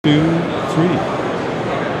Let's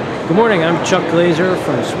read. Good morning, I'm Chuck Glaser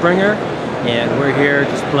from Springer, and we're here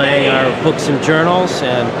displaying our books and journals.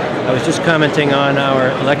 And I was just commenting on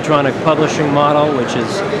our electronic publishing model, which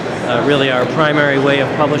is really our primary way of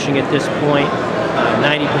publishing at this point.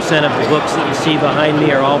 90% of the books that you see behind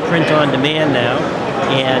me are all print on demand now,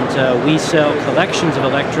 and we sell collections of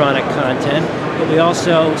electronic content, but we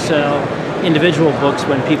also sell individual books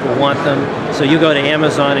when people want them. So you go to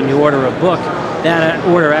Amazon and you order a book, that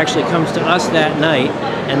order actually comes to us that night,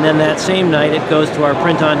 and then that same night it goes to our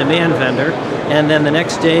print-on-demand vendor, and then the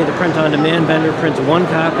next day the print-on-demand vendor prints one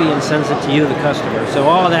copy and sends it to you, the customer. So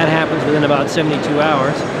all of that happens within about 72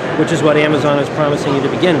 hours, which is what Amazon is promising you to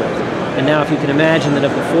begin with. And now if you can imagine that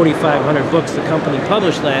of the 4,500 books the company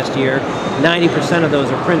published last year, 90% of those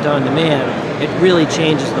are print-on-demand, it really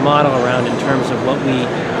changes the model around in terms of what we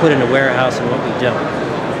put in a warehouse and what we don't.